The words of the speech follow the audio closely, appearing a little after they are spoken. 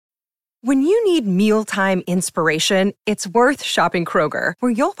When you need mealtime inspiration, it's worth shopping Kroger,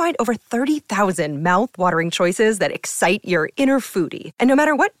 where you'll find over 30,000 mouth-watering choices that excite your inner foodie. And no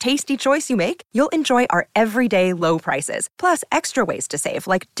matter what tasty choice you make, you'll enjoy our everyday low prices, plus extra ways to save,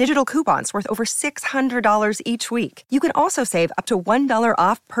 like digital coupons worth over $600 each week. You can also save up to $1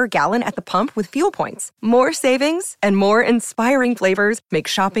 off per gallon at the pump with fuel points. More savings and more inspiring flavors make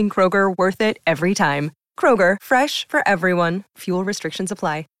shopping Kroger worth it every time. Kroger, fresh for everyone. Fuel restrictions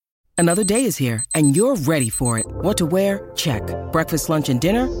apply. Another day is here, and you're ready for it. What to wear? Check. Breakfast, lunch, and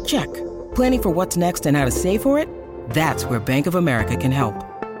dinner? Check. Planning for what's next and how to save for it? That's where Bank of America can help.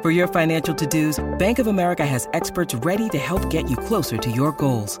 For your financial to-dos, Bank of America has experts ready to help get you closer to your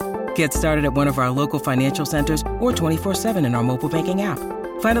goals. Get started at one of our local financial centers or 24/7 in our mobile banking app.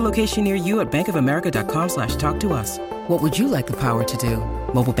 Find a location near you at bankofamerica.com/talktous. What would you like the power to do?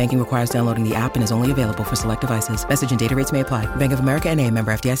 Mobile banking requires downloading the app and is only available for select devices. Message and data rates may apply. Bank of America N.A.,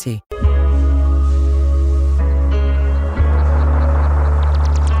 member FDIC.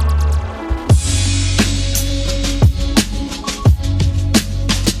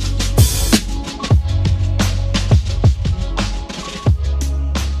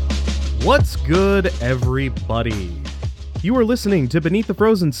 What's good, everybody? You are listening to Beneath the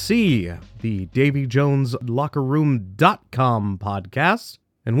Frozen Sea, the Davy Jones LockerRoom.com podcast,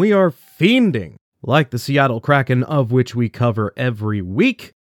 and we are fiending, like the Seattle Kraken, of which we cover every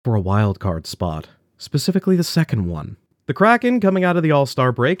week, for a wildcard spot, specifically the second one. The Kraken, coming out of the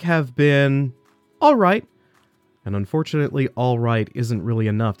All-Star break, have been alright, and unfortunately, alright isn't really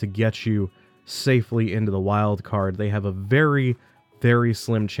enough to get you safely into the wild card. They have a very, very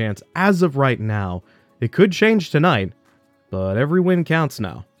slim chance as of right now. It could change tonight, but every win counts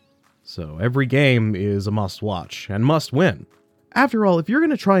now. So every game is a must-watch and must-win. After all, if you're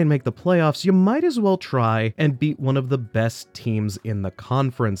going to try and make the playoffs, you might as well try and beat one of the best teams in the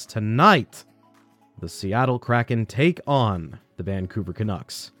conference tonight. The Seattle Kraken take on the Vancouver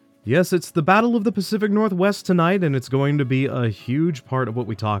Canucks. Yes, it's the Battle of the Pacific Northwest tonight, and it's going to be a huge part of what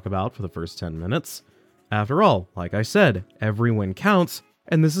we talk about for the first 10 minutes. After all, like I said, every win counts,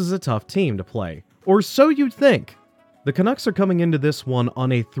 and this is a tough team to play. Or so you'd think. The Canucks are coming into this one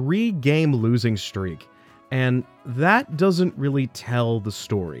on a 3-game losing streak, and that doesn't really tell the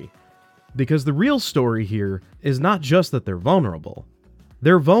story. Because the real story here is not just that they're vulnerable.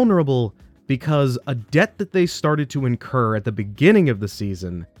 They're vulnerable because a debt that they started to incur at the beginning of the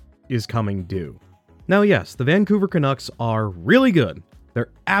season is coming due. Now yes, the Vancouver Canucks are really good. They're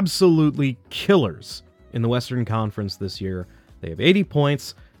absolutely killers in the Western Conference this year. They have 80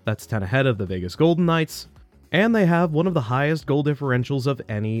 points, that's 10 ahead of the Vegas Golden Knights, and they have one of the highest goal differentials of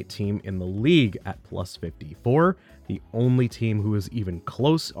any team in the league at plus 54. The only team who is even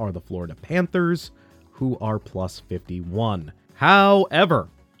close are the Florida Panthers, who are plus 51. However,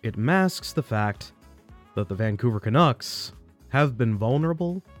 it masks the fact that the Vancouver Canucks have been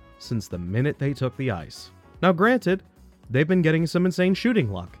vulnerable since the minute they took the ice. Now granted, they've been getting some insane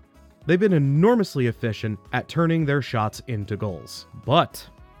shooting luck. They've been enormously efficient at turning their shots into goals. But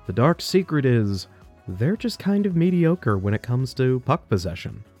the dark secret is they're just kind of mediocre when it comes to puck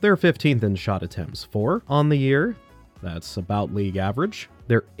possession. They're 15th in shot attempts for on the year. That's about league average.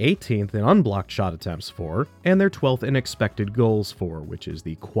 They're 18th in unblocked shot attempts for, and they're 12th in expected goals for, which is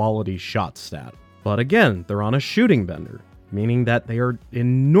the quality shot stat. But again, they're on a shooting bender, meaning that they are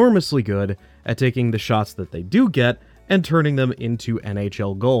enormously good at taking the shots that they do get and turning them into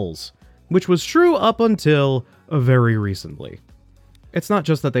NHL goals, which was true up until very recently. It's not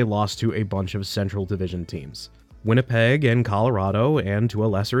just that they lost to a bunch of Central Division teams. Winnipeg and Colorado, and to a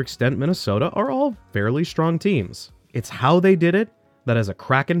lesser extent Minnesota, are all fairly strong teams. It's how they did it that, as a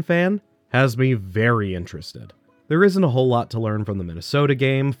Kraken fan, has me very interested. There isn't a whole lot to learn from the Minnesota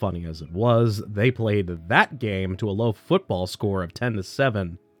game, funny as it was. They played that game to a low football score of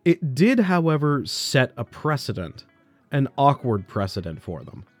 10-7. It did, however, set a precedent, an awkward precedent for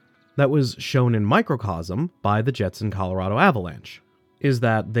them, that was shown in microcosm by the Jets and Colorado Avalanche, is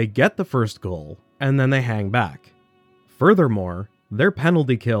that they get the first goal, and then they hang back. Furthermore, their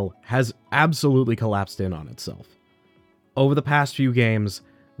penalty kill has absolutely collapsed in on itself. Over the past few games,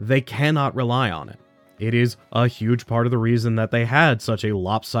 they cannot rely on it. It is a huge part of the reason that they had such a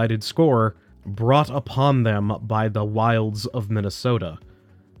lopsided score brought upon them by the Wilds of Minnesota.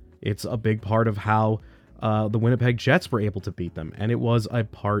 It's a big part of how the Winnipeg Jets were able to beat them, and it was a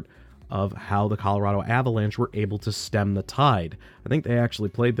part of how the Colorado Avalanche were able to stem the tide. I think they actually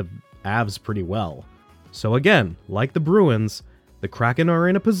played the Avs pretty well. So again, like the Bruins, the Kraken are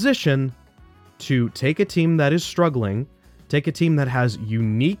in a position to take a team that is struggling, take a team that has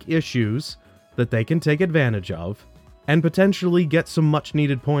unique issues that they can take advantage of, and potentially get some much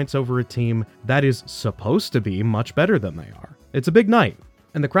needed points over a team that is supposed to be much better than they are. It's a big night,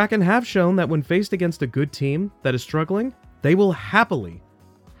 and the Kraken have shown that when faced against a good team that is struggling, they will happily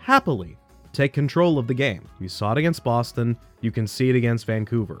take control of the game. You saw it against Boston, you can see it against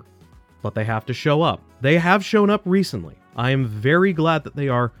Vancouver. But they have to show up. They have shown up recently. I am very glad that they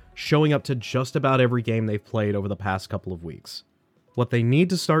are showing up to just about every game they've played over the past couple of weeks. What they need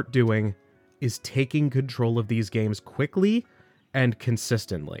to start doing is taking control of these games quickly and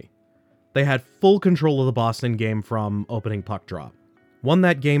consistently. They had full control of the Boston game from opening puck drop. Won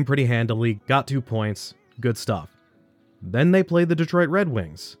that game pretty handily, got 2 points, good stuff. Then they played the Detroit Red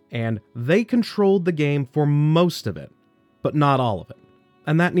Wings, and they controlled the game for most of it, but not all of it.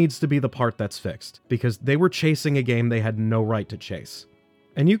 And that needs to be the part that's fixed, because they were chasing a game they had no right to chase.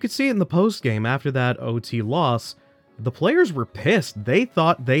 And you could see it in the post-game after that OT loss. The players were pissed. They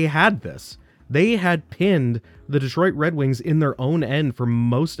thought they had this. They had pinned the Detroit Red Wings in their own end for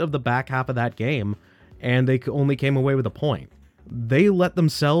most of the back half of that game, and they only came away with a point. They let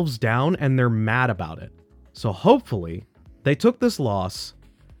themselves down, and they're mad about it. So hopefully, they took this loss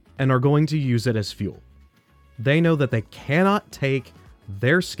and are going to use it as fuel. They know that they cannot take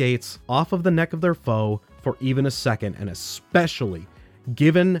their skates off of the neck of their foe for even a second, and especially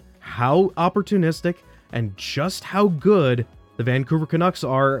given how opportunistic and just how good the Vancouver Canucks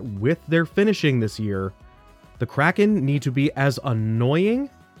are with their finishing this year, the Kraken need to be as annoying,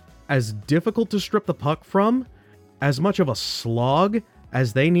 as difficult to strip the puck from, as much of a slog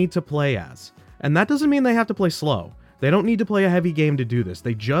as they need to play as. And that doesn't mean they have to play slow. They don't need to play a heavy game to do this.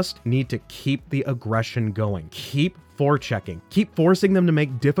 They just need to keep the aggression going. Keep forechecking. Keep forcing them to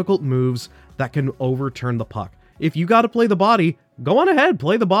make difficult moves that can overturn the puck. If you gotta play the body, go on ahead,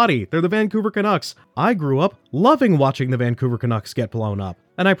 play the body. They're the Vancouver Canucks. I grew up loving watching the Vancouver Canucks get blown up.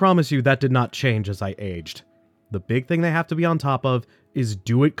 And I promise you that did not change as I aged. The big thing they have to be on top of is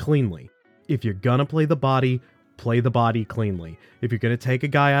do it cleanly. If you're gonna play the body cleanly. If you're gonna take a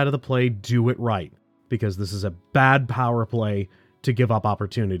guy out of the play, do it right. Because this is a bad power play to give up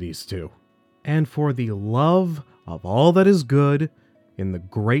opportunities to. And for the love of all that is good in the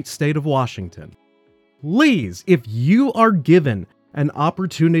great state of Washington, please, if you are given an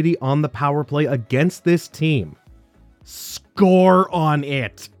opportunity on the power play against this team, score on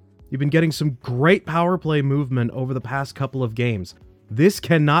it. You've been getting some great power play movement over the past couple of games. This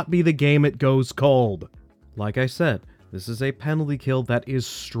cannot be the game it goes cold. Like I said, this is a penalty kill that is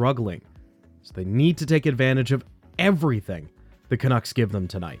struggling. So they need to take advantage of everything the Canucks give them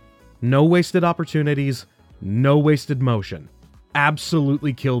tonight. No wasted opportunities, no wasted motion.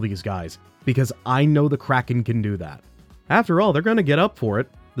 Absolutely kill these guys, because I know the Kraken can do that. After all, they're going to get up for it.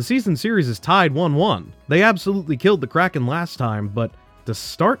 The season series is tied 1-1. They absolutely killed the Kraken last time, but to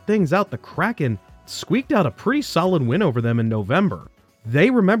start things out, the Kraken squeaked out a pretty solid win over them in November. They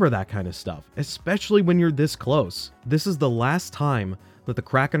remember that kind of stuff, especially when you're this close. This is the last time that the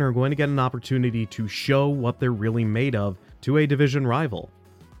Kraken are going to get an opportunity to show what they're really made of to a division rival.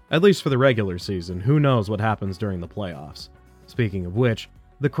 At least for the regular season. Who knows what happens during the playoffs. Speaking of which,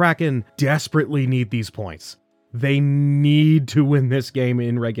 the Kraken desperately need these points. They need to win this game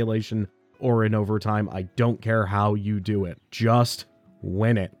in regulation or in overtime. I don't care how you do it. Just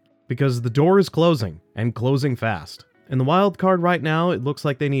win it. Because the door is closing, and closing fast. In the wild card right now, it looks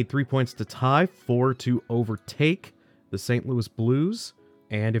like they need 3 points to tie, 4 to overtake the St. Louis Blues.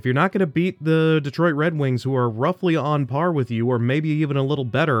 And if you're not going to beat the Detroit Red Wings, who are roughly on par with you, or maybe even a little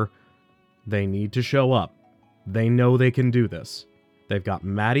better, they need to show up. They know they can do this. They've got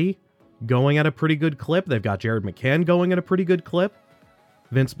Matty going at a pretty good clip. They've got Jared McCann going at a pretty good clip.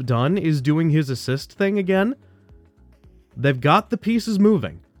 Vince Dunn is doing his assist thing again. They've got the pieces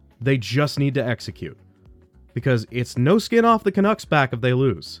moving. They just need to execute. Because it's no skin off the Canucks' back if they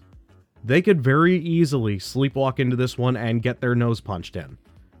lose. They could very easily sleepwalk into this one and get their nose punched in.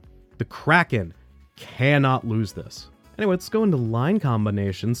 The Kraken cannot lose this. Anyway, let's go into line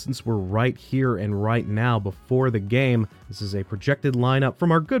combinations since we're right here and right now before the game. This is a projected lineup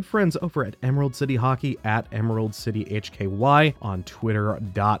from our good friends over at Emerald City Hockey at Emerald City HKY on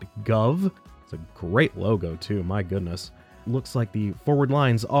twitter.gov. It's a great logo too, my goodness. Looks like the forward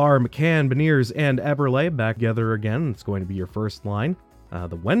lines are McCann, Beniers, and Eberle back together again. It's going to be your first line.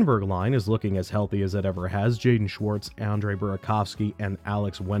 The Wenberg line is looking as healthy as it ever has. Jaden Schwartz, Andrei Burakovsky, and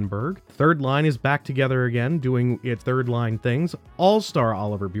Alex Wenberg. Third line is back together again, doing its third line things. All-star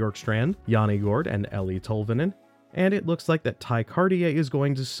Oliver Bjorkstrand, Yanni Gord, and Ellie Tolvanen. And it looks like that Ty Cartier is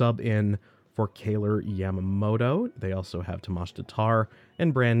going to sub in for Kaylor Yamamoto. They also have Tomas Tatar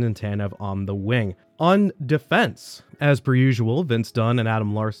and Brandon Tanev on the wing. On defense, as per usual, Vince Dunn and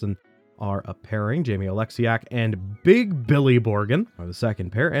Adam Larson are a pairing. Jamie Oleksiak and Big Billy Borgen are the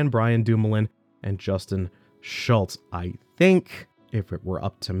second pair, and Brian Dumoulin and Justin Schultz. I think if it were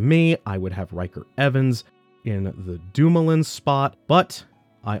up to me, I would have Riker Evans in the Dumoulin spot, but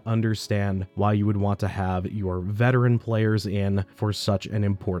I understand why you would want to have your veteran players in for such an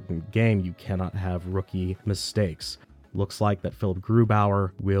important game. You cannot have rookie mistakes. Looks like that Philip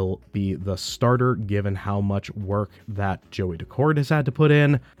Grubauer will be the starter given how much work that Joey Daccord has had to put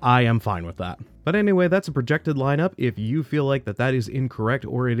in. I am fine with that. But anyway, that's a projected lineup. If you feel like that is incorrect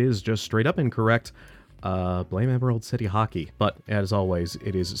or it is just straight up incorrect, blame Emerald City Hockey. But as always,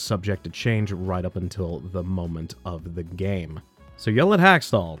 it is subject to change right up until the moment of the game. So yell at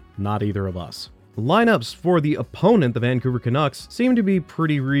Hackstall, not either of us. Lineups for the opponent, the Vancouver Canucks, seem to be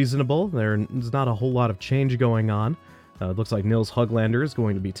pretty reasonable. There's not a whole lot of change going on. It looks like Nils Höglander is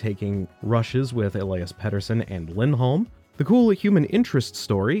going to be taking rushes with Elias Pettersson and Lindholm. The cool human interest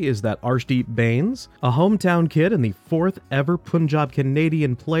story is that Arshdeep Bains, a hometown kid and the 4th ever Punjab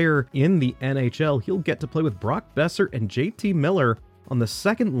Canadian player in the NHL, he'll get to play with Brock Besser and JT Miller on the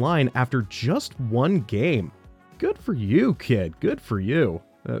second line after just one game. Good for you, kid. Good for you.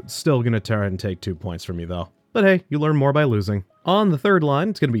 Still gonna try and take 2 points from you, though. But hey, you learn more by losing. On the third line,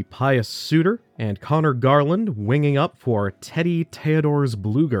 it's going to be Pius Suter and Connor Garland winging up for Teddy Theodors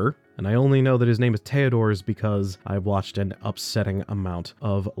Bluger. And I only know that his name is Theodors because I've watched an upsetting amount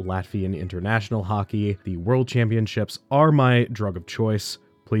of Latvian international hockey. The World Championships are my drug of choice.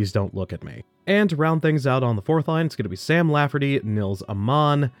 Please don't look at me. And to round things out on the fourth line, it's going to be Sam Lafferty, Nils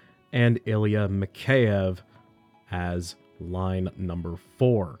Aman, and Ilya Mikheyev as line number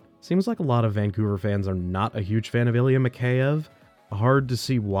 4. Seems like a lot of Vancouver fans are not a huge fan of Ilya Mikheyev. Hard to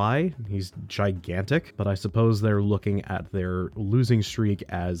see why. He's gigantic, but I suppose they're looking at their losing streak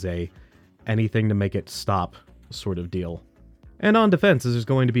as a anything to make it stop sort of deal. And on defense, there's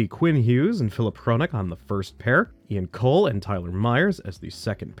going to be Quinn Hughes and Philip Hronek on the first pair, Ian Cole and Tyler Myers as the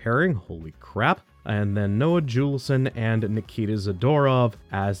second pairing, holy crap, and then Noah Juleson and Nikita Zadorov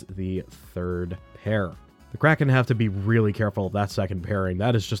as the third pair. The Kraken have to be really careful of that second pairing.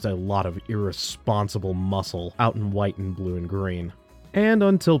 That is just a lot of irresponsible muscle out in white and blue and green. And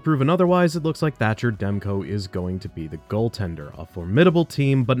until proven otherwise, it looks like Thatcher Demko is going to be the goaltender. A formidable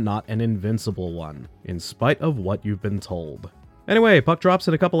team, but not an invincible one, in spite of what you've been told. Anyway, puck drops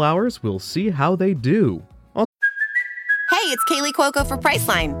in a couple hours. We'll see how they do. Hey, it's Kaylee Cuoco for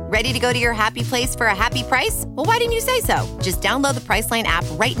Priceline. Ready to go to your happy place for a happy price? Well, why didn't you say so? Just download the Priceline app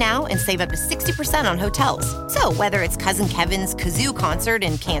right now and save up to 60% on hotels. So whether it's Cousin Kevin's Kazoo Concert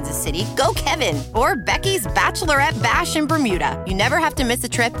in Kansas City, go Kevin, or Becky's Bachelorette Bash in Bermuda, you never have to miss a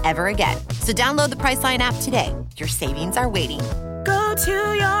trip ever again. So download the Priceline app today. Your savings are waiting. Go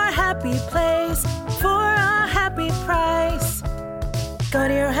to your happy place for a happy price. Go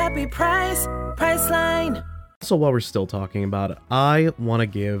to your happy price, Priceline. So while we're still talking about it, I want to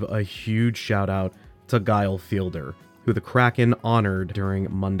give a huge shout out to Guile Fielder, who the Kraken honored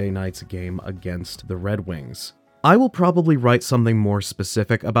during Monday night's game against the Red Wings. I will probably write something more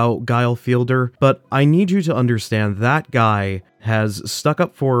specific about Guile Fielder, but I need you to understand that guy has stuck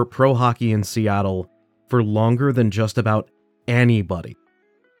up for pro hockey in Seattle for longer than just about anybody.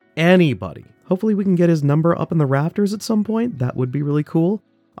 Anybody. Hopefully we can get his number up in the rafters at some point. That would be really cool.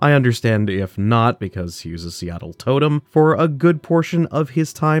 I understand if not, because he was a Seattle totem for a good portion of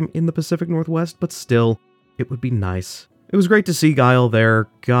his time in the Pacific Northwest, but still, it would be nice. It was great to see Guile there.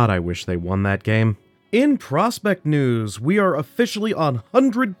 God, I wish they won that game. In prospect news, we are officially on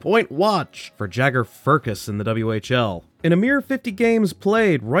 100-point watch for Jagger Firkus in the WHL. In a mere 50 games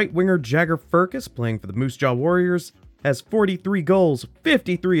played, right winger Jagger Firkus, playing for the Moose Jaw Warriors, has 43 goals,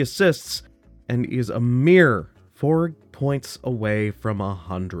 53 assists, and is a mere 4 points away from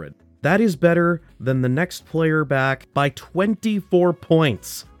 100. That is better than the next player back by 24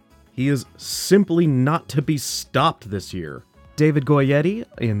 points. He is simply not to be stopped this year. David Goyetti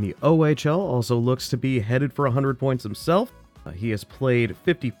in the OHL also looks to be headed for 100 points himself. He has played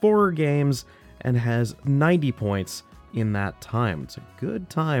 54 games and has 90 points in that time. It's a good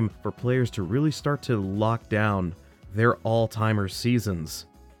time for players to really start to lock down their all-timer seasons.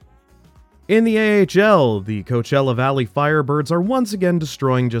 In the AHL, the Coachella Valley Firebirds are once again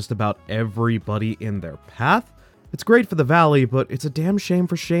destroying just about everybody in their path. It's great for the Valley, but it's a damn shame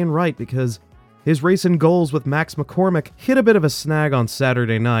for Shane Wright because his race in goals with Max McCormick hit a bit of a snag on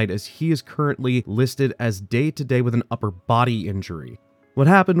Saturday night as he is currently listed as day-to-day with an upper body injury. What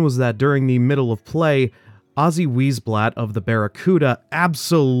happened was that during the middle of play, Ozzy Wiesblatt of the Barracuda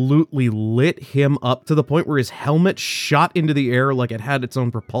absolutely lit him up to the point where his helmet shot into the air like it had its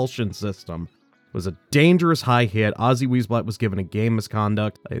own propulsion system. It was a dangerous high hit. Ozzy Wiesblatt was given a game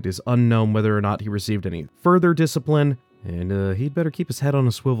misconduct. It is unknown whether or not he received any further discipline, and he'd better keep his head on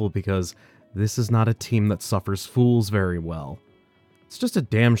a swivel because this is not a team that suffers fools very well. It's just a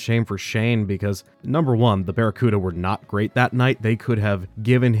damn shame for Shane because, number one, the Barracuda were not great that night. They could have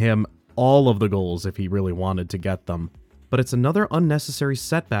given him all of the goals if he really wanted to get them. But it's another unnecessary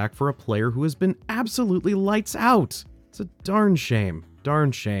setback for a player who has been absolutely lights out. It's a darn shame.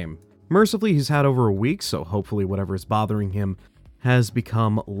 Darn shame. Mercifully, he's had over a week, so hopefully whatever is bothering him has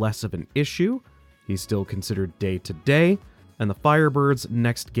become less of an issue. He's still considered day-to-day, and the Firebirds'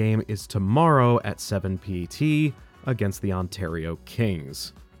 next game is tomorrow at 7 PT against the Ontario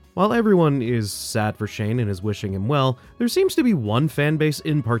Kings. While everyone is sad for Shane and is wishing him well, there seems to be one fan base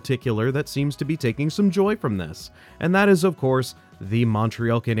in particular that seems to be taking some joy from this, and that is, of course, the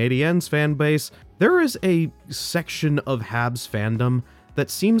Montreal Canadiens fan base. There is a section of Habs fandom that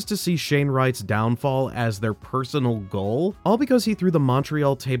seems to see Shane Wright's downfall as their personal goal, all because he threw the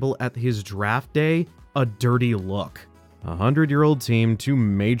Montreal table at his draft day a dirty look. A 100-year-old team, two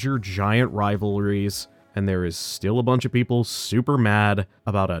major giant rivalries, and there is still a bunch of people super mad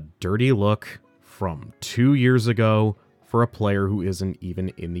about a dirty look from 2 years ago for a player who isn't even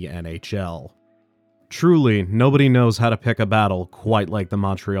in the NHL. Truly, nobody knows how to pick a battle quite like the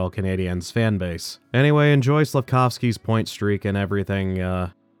Montreal Canadiens fanbase. Anyway, enjoy Slafkovsky's point streak and everything.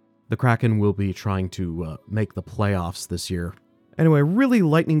 The Kraken will be trying to make the playoffs this year. Anyway, really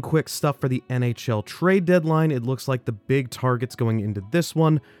lightning quick stuff for the NHL trade deadline. It looks like the big targets going into this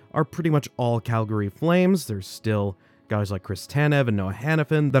one are pretty much all Calgary Flames. There's still guys like Chris Tanev and Noah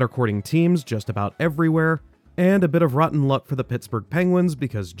Hanifin that are courting teams just about everywhere. And a bit of rotten luck for the Pittsburgh Penguins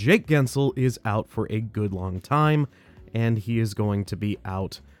because Jake Gensel is out for a good long time, and he is going to be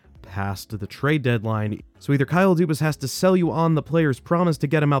out past the trade deadline. So either Kyle Dubas has to sell you on the player's promise to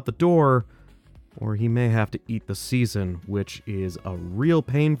get him out the door, or he may have to eat the season, which is a real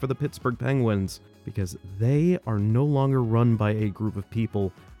pain for the Pittsburgh Penguins because they are no longer run by a group of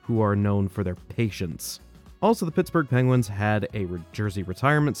people who are known for their patience. Also, the Pittsburgh Penguins had a jersey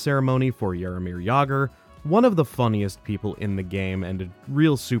retirement ceremony for Jaromir Jagr, one of the funniest people in the game and a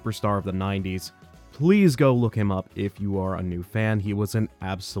real superstar of the 90s. Please go look him up if you are a new fan. He was an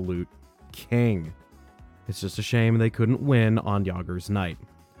absolute king. It's just a shame they couldn't win on Jagr's night.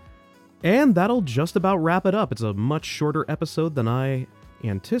 And that'll just about wrap it up. It's a much shorter episode than I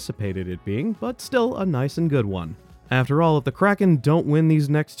anticipated it being, but still a nice and good one. After all, if the Kraken don't win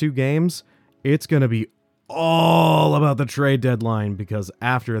these next two games, it's going to be all about the trade deadline because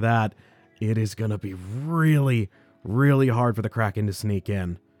after that, it is going to be really, really hard for the Kraken to sneak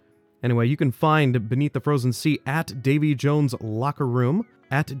in. Anyway, you can find Beneath the Frozen Sea at Davy Jones Locker Room,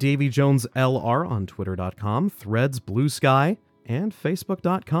 at Davy Jones LR on Twitter.com, Threads, Blue Sky, and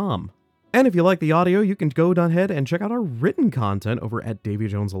Facebook.com. And if you like the audio, you can go ahead and check out our written content over at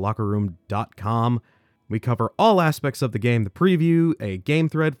DavyJonesLockerRoom.com. We cover all aspects of the game, the preview, a game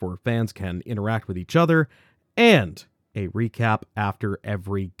thread where fans can interact with each other, and a recap after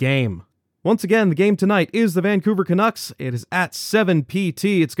every game. Once again, the game tonight is the Vancouver Canucks. It is at 7 PT.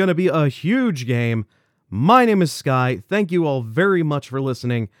 It's going to be a huge game. My name is Sky. Thank you all very much for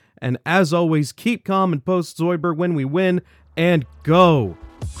listening. And as always, keep calm and post Zoidberg when we win. And go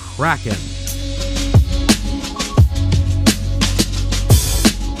Kraken!